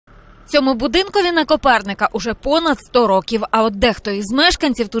Цьому будинкові на Коперника уже понад 100 років, а от дехто із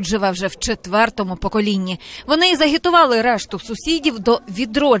мешканців тут живе вже в 4-му поколінні. Вони і загітували решту сусідів до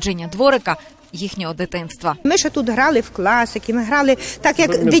відродження дворика їхнього дитинства. Ми ще тут грали в класики, ми грали так,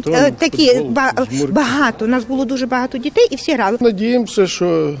 як такі багато. У нас було дуже багато дітей і всі грали. Надіємося,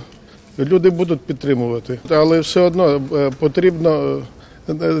 що люди будуть підтримувати, але все одно потрібно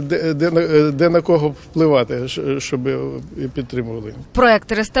де на кого впливати, щоб підтримували.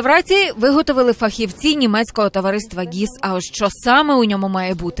 Проект реставрації виготовили фахівці німецького товариства GIZ, а ось що саме у ньому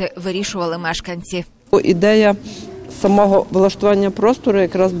має бути, вирішували мешканці. Ідея самого влаштування простору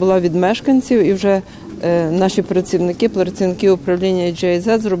якраз була від мешканців, і вже наші працівники управління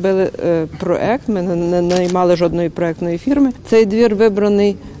GIZ зробили проект, ми не наймали жодної проектної фірми. Цей двір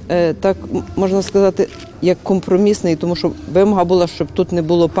вибраний, так можна сказати, як компромісний, тому що вимога була, щоб тут не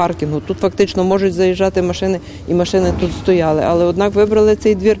було паркінгу. Тут фактично можуть заїжджати машини, і машини тут стояли. Але однак вибрали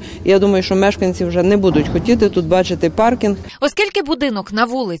цей двір, і я думаю, що мешканці вже не будуть хотіти тут бачити паркінг. Оскільки будинок на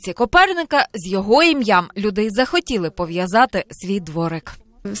вулиці Коперника, з його ім'ям люди й захотіли пов'язати свій дворик.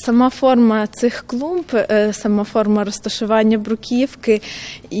 Сама форма цих клумб, сама форма розташування бруківки,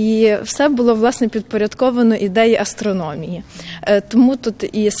 і все було, власне, підпорядковано ідеї астрономії. Тому тут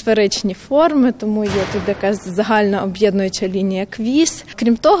і сферичні форми, тому є тут якась загальна об'єднуюча лінія квіз.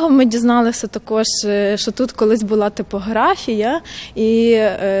 Крім того, ми дізналися також, що тут колись була типографія, і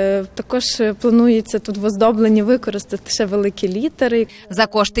також планується тут в оздобленні використати ще великі літери. За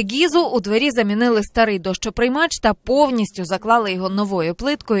кошти ГІЗу у дворі замінили старий дощоприймач та повністю заклали його новою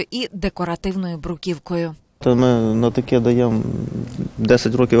плиткою і декоративною бруківкою. Ми на таке даємо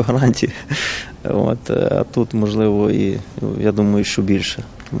 10 років гарантії, а тут, можливо, і я думаю, що більше.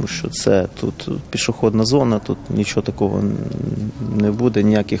 Тому що це тут пішохідна зона, тут нічого такого не буде,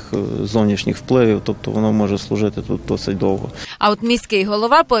 ніяких зовнішніх впливів, тобто воно може служити тут досить довго. А от міський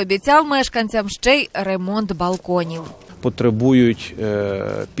голова пообіцяв мешканцям ще й ремонт балконів. Потребують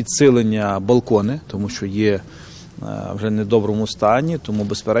підсилення балкони, тому що є вже в недоброму стані, тому,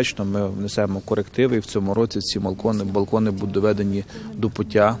 безперечно, ми внесемо корективи і в цьому році ці балкони будуть доведені до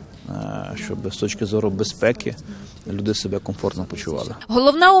пуття, щоб з точки зору безпеки люди себе комфортно почували.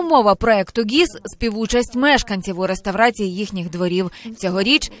 Головна умова проекту GIZ – співучасть мешканців у реставрації їхніх дворів.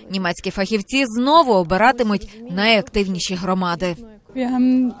 Цьогоріч німецькі фахівці знову обиратимуть найактивніші громади.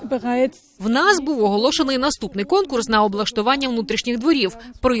 В нас був оголошений наступний конкурс на облаштування внутрішніх дворів.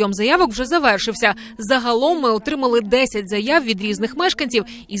 Прийом заявок вже завершився. Загалом ми отримали 10 заяв від різних мешканців,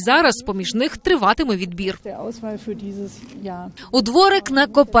 і зараз поміж них триватиме відбір. У дворик на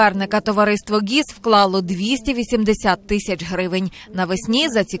Коперника товариство GIZ вклало 280 тисяч гривень. Навесні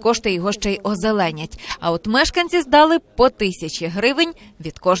за ці кошти його ще й озеленять. А от мешканці здали по 1000 гривень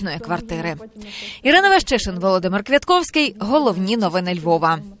від кожної квартири. Ірина Вещишин, Володимир Квятковський. Головні новини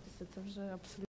Львова.